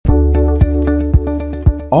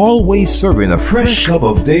always serving a fresh cup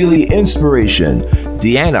of daily inspiration,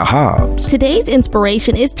 Deanna Hobbs. Today's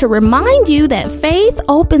inspiration is to remind you that faith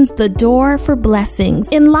opens the door for blessings.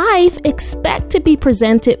 In life, expect to be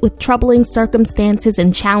presented with troubling circumstances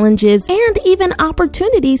and challenges, and even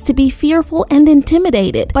opportunities to be fearful and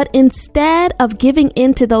intimidated. But instead of giving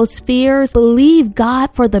in to those fears, believe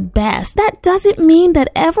God for the best. That doesn't mean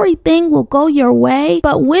that everything will go your way,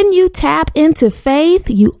 but when you tap into faith,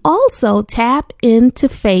 you also tap into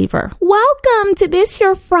favor. Welcome to this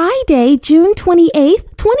your Friday, June 28th,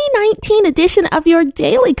 2019 edition of your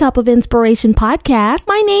Daily Cup of Inspiration podcast.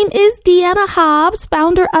 My name is Deanna Hobbs,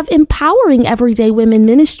 founder of Empowering Everyday Women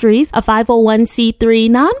Ministries, a 501c3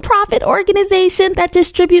 nonprofit organization that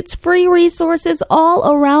distributes free resources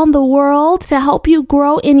all around the world to help you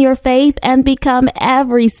grow in your faith and become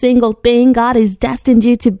every single thing God has destined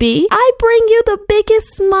you to be. I bring you the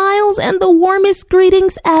biggest smiles and the warmest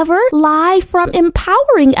greetings ever, live from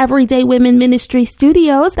Empowering Everyday Women Ministry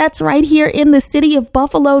Studios. That's right here in the city of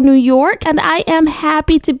Buffalo, New York, and I am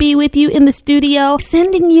happy to be with you in the studio,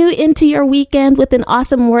 sending you into your weekend with an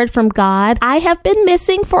awesome word from God. I have been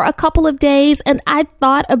missing for a couple of days, and I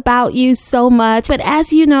thought about you so much, but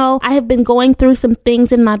as you know, I have been going through some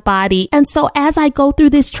things in my body, and so as I go through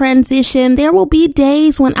this transition, there will be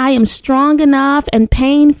days when I am strong enough and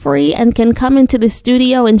pain-free and can come into the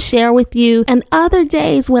studio and share with you, and other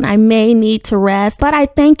days when I may need to rest. But I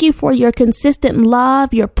thank you for your consistent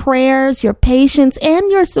love, your prayers, your patience, and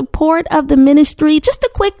your support of the ministry. Just a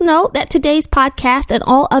quick note that today's podcast and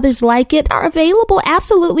all others like it are available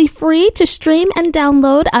absolutely free to stream and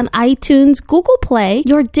download on iTunes, Google Play,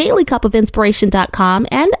 yourdailycupofinspiration.com,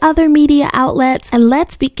 and other media outlets. And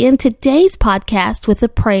let's begin today's podcast with a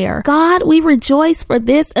prayer. God, we rejoice for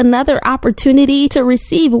this another opportunity to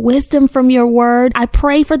receive wisdom from your word. I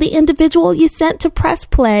pray for the individual you sent to press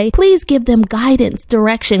play. Please give them guidance,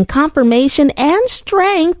 direction, confirmation, and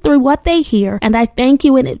strength through what they hear. And I thank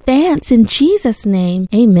you in advance in Jesus' name.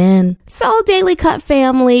 Amen. So, Daily Cut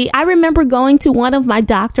family, I remember going to one of my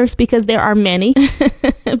doctors, because there are many,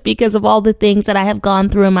 because of all the things that I have gone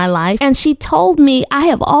through in my life. And she told me, I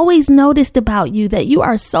have always noticed about you that you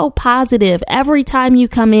are so positive every time you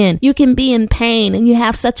come in. You can be in pain and you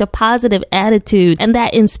have such a positive attitude, and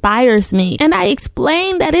that inspires me. And I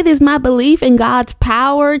explained that it is my belief in God's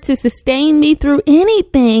power to sustain me through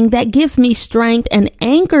anything that gives me strength and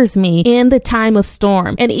anchors me in the time of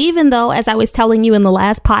storm. And even though, as I was telling you in the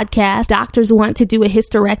last podcast, doctors want to do a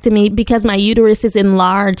hysterectomy because my uterus is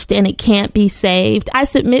enlarged and it can't be saved, I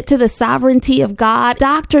submit to the sovereignty of God.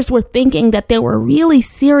 Doctors were thinking that there were really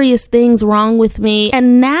serious things wrong with me.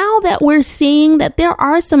 And now that we're seeing that there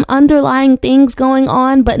are some underlying things going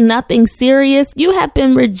on, but nothing serious, you have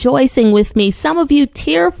been rejoicing with me. Some of you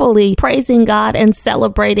tearfully praising God and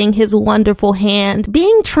celebrating his wonderful hand.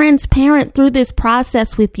 Being transparent through this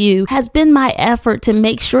process with you has been my effort to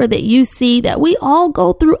make sure that you see that we all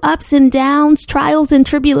go through ups and downs, trials and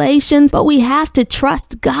tribulations, but we have to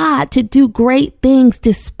trust God to do great things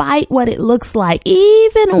despite what it looks like.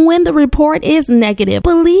 Even when the report is negative,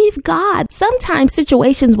 believe God. Sometimes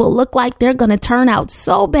situations will look like they're going to turn out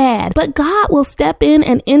so bad, but God will step in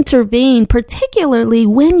and intervene, particularly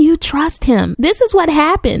when you trust him. This is what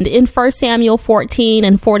happened in 1 Samuel 14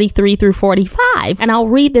 and 43 through 45. And I'll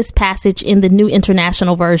read this passage in the New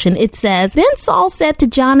International Version. It says, "Then Saul said to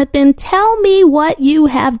Jonathan, 'Tell me what you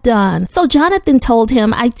have done.' So Jonathan told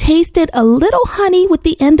him, 'I tasted a little honey with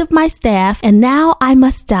the end of my staff, and now I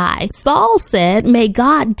must die.' Saul said, 'May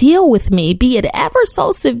God deal with me, be it ever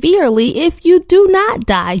so severely, if you do not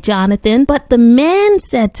die, Jonathan.' But the men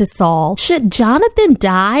said to Saul, 'Should Jonathan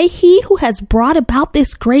die, he who has brought about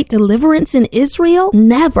this great deliverance in Israel?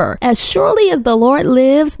 Never. As surely as the Lord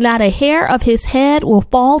lives, not a hair of his head will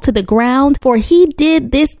fall to the ground, for he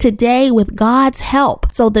did this today with God's help.'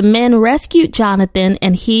 So the men rescued Jonathan,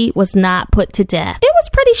 and he was not put to death." It was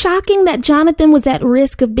pretty shocking that Jonathan was at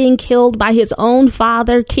risk of being killed by his own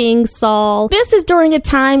father, King Saul. This is during a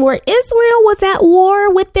time where Israel was at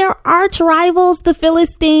war with their arch rivals, the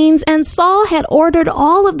Philistines, and Saul had ordered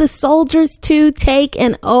all of the soldiers to take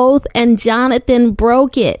an oath, and Jonathan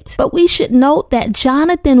broke it. But we should note that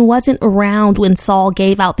Jonathan wasn't around when Saul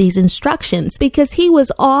gave out these instructions, because he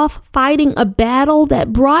was off fighting a battle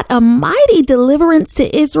that brought a mighty deliverance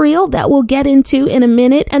to Israel that we'll get into in a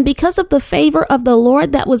minute. And because of the favor of the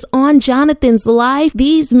Lord that was on Jonathan's life,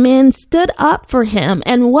 these men stood up for him,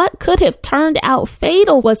 and what could have turned out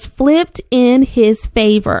fatal was flipped in his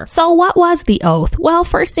favor. So what was the oath? Well,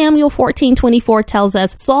 1 Samuel 14:24 tells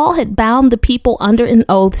us Saul had bound the people under an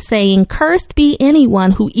oath, saying, "Cursed be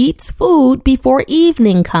anyone who eats food before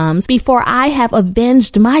evening comes, before I have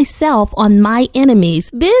avenged myself on my enemies."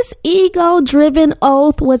 This ego-driven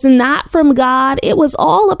oath was not from God. It was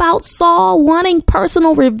all about Saul wanting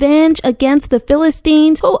personal revenge against the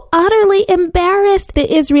Philistines, who utterly embarrassed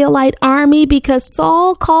the Israelite army because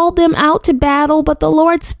Saul called them out to battle, but the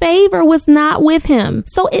Lord's favor was not with him.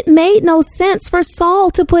 So it made no sense for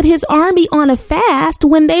Saul to put his army on a fast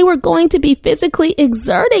when they were going to be physically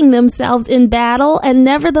exerting themselves in battle, and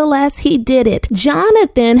nevertheless he did it.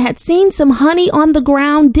 Jonathan had seen some honey on the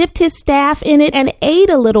ground, dipped his staff in it, and ate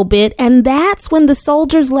a little bit, and that's when the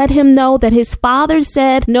soldiers let him know that his father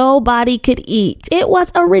said nobody could eat. It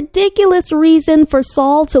was a ridiculous reason for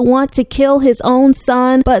Saul to want to kill his own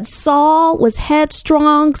son, but Saul was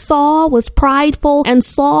headstrong, Saul was prideful, and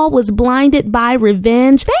Saul was blinded by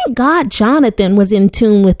revenge. Thank God Jonathan was in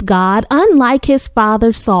tune with God, unlike his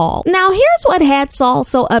father Saul. Now here's what had Saul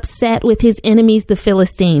so upset with his enemies, the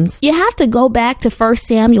Philistines. You have to go back to 1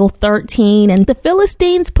 Samuel 13, and the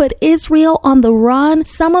Philistines put Israel on the run.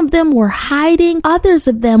 Some of them were hiding, others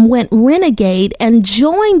of them went renegade and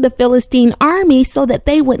joined the Philistine army so that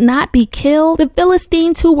they would not be killed. The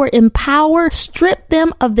Philistines who were in power stripped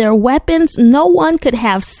them of their weapons. No one could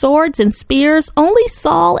have swords and spears. Only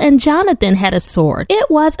Saul and Jonathan had a sword. It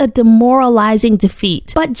was a demoralizing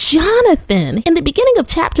defeat. But Jonathan, in the beginning of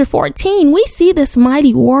chapter 14, we see this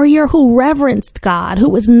mighty warrior who reverenced God, who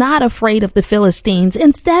was not afraid of the Philistines.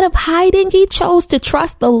 Instead of hiding, he chose to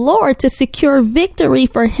trust the Lord to secure victory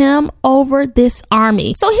for him over this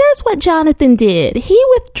army. So here's what Jonathan did. He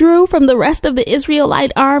withdrew from the rest of the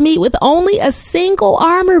Israelite army with only a single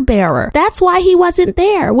armor bearer. That's why he wasn't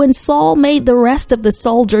there when Saul made the rest of the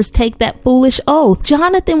soldiers take that foolish oath.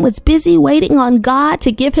 Jonathan was busy waiting on God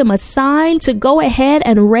to give him a sign to go ahead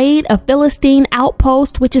and raid a Philistine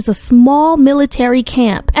outpost, which is a small military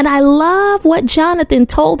camp. And I love what Jonathan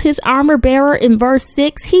told his armor bearer in verse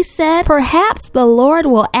 6. He said, "Perhaps the Lord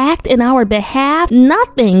will act in our behalf.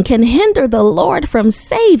 Nothing can hinder the Lord from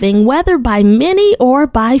saving, whether by many or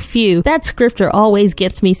by few." That scripture always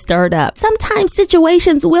gets me stirred up. Sometimes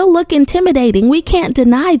situations will look intimidating. We can't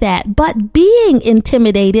deny that. But being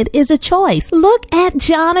intimidated is a choice. Look at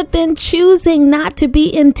Jonathan choosing not to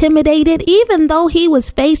be intimidated, even though he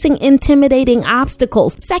was facing intimidating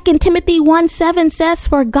obstacles. 2 Timothy 1:7 says,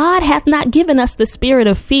 "For God hath not given us the spirit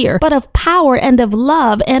of fear, but of power and of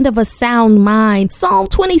love and of a sound mind." Psalm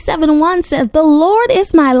 27:1 says, "The Lord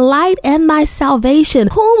is my light and my salvation.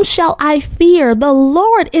 Whom shall I fear? The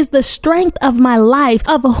Lord is the strength of my life.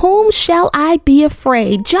 Of whom shall I be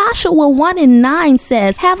afraid?" Joshua 1:9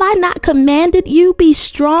 says, "Have I not commanded you? Be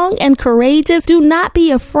strong and courageous. Do not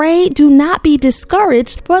be afraid. Do not be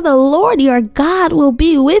discouraged, for the Lord your God will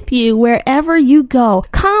be with you wherever you go."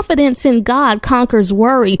 Confidence in God conquers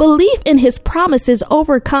worry. Belief in his promises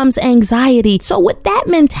overcomes anxiety. So with that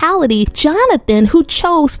mentality, Jonathan, who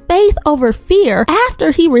chose faith over fear,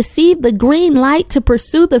 after he received the green light to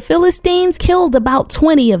pursue the Philistines, killed about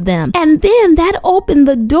 20 of them. And then that opened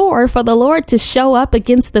the door for the Lord to show up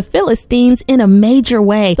against the Philistines in a major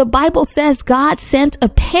way. The Bible says God sent a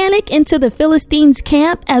panic into the Philistines'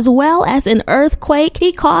 camp as well as an earthquake.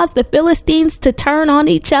 He caused the Philistines to turn on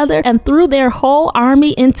each other and threw their whole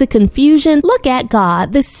army into confusion. Look at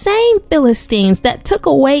God. The same Philistines that took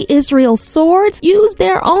away Israel's swords used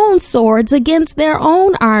their own swords against their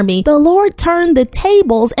own army. The Lord turned the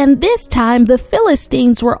tables, and this time the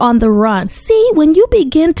Philistines were on the run. See, when you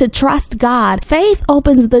begin to trust God, faith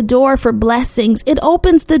opens the door for blessings. It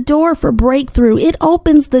opens the door for breakthrough. It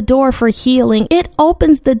opens the door for healing. It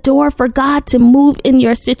opens the door for God to move in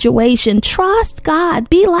your situation. Trust God.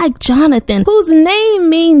 Be like Jonathan, whose name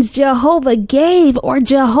means Jehovah gave or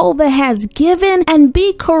Jehovah has given, and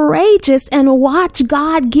be courageous and watch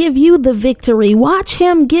God give you the victory. Watch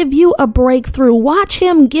him give you a breakthrough. Watch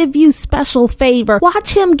him give you special favor.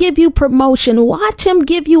 Watch him give you promotion. Watch him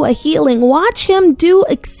give you a healing. Watch him do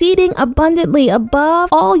exceeding abundantly above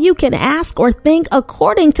all you can ask or think,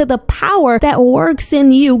 according to the power that works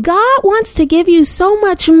in you. God wants to give you so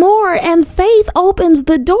much more, and faith opens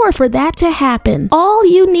the door for that to happen. All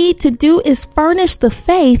you need to do is furnish the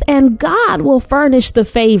faith, and God will furnish the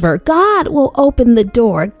favor. God will open the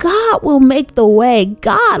door. God will make the way.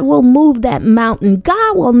 God will move that mountain.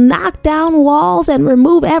 God will knock down walls and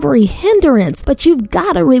remove every hindrance. But you've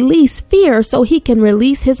got to release fear so he can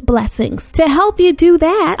release his blessings. To help you do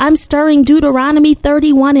that, I'm stirring Deuteronomy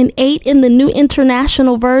 31:8 in the New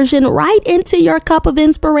International Version right into your cup of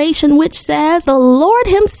inspiration. portion which says, "The Lord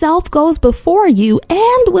himself goes before you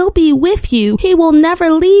and will be with you. He will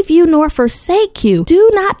never leave you nor forsake you.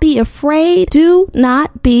 Do not be afraid. Do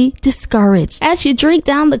not be discouraged." As you drink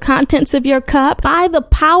down the contents of your cup, by the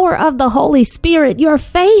power of the Holy Spirit, your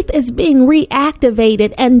faith is being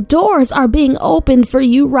reactivated and doors are being opened for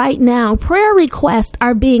you right now. Prayer requests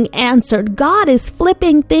are being answered. God is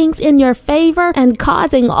flipping things in your favor and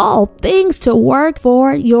causing all things to work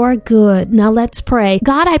for your good. Now let's pray.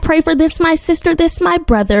 God, I pray for this my sister, this my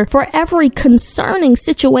brother, for every concerning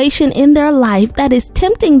situation in their life that is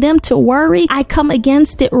tempting them to worry. I come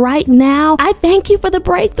against it right now. I thank you for the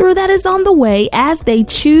breakthrough that is on the way as they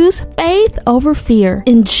choose faith over fear.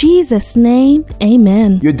 In Jesus' name,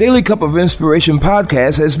 amen. Your Daily Cup of Inspiration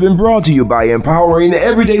podcast has been brought to you by Empowering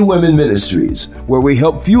Everyday Women Ministries, where we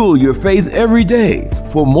help fuel your faith every day.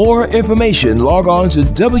 For more information, log on to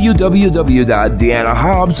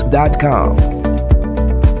www.deannahobbs.com.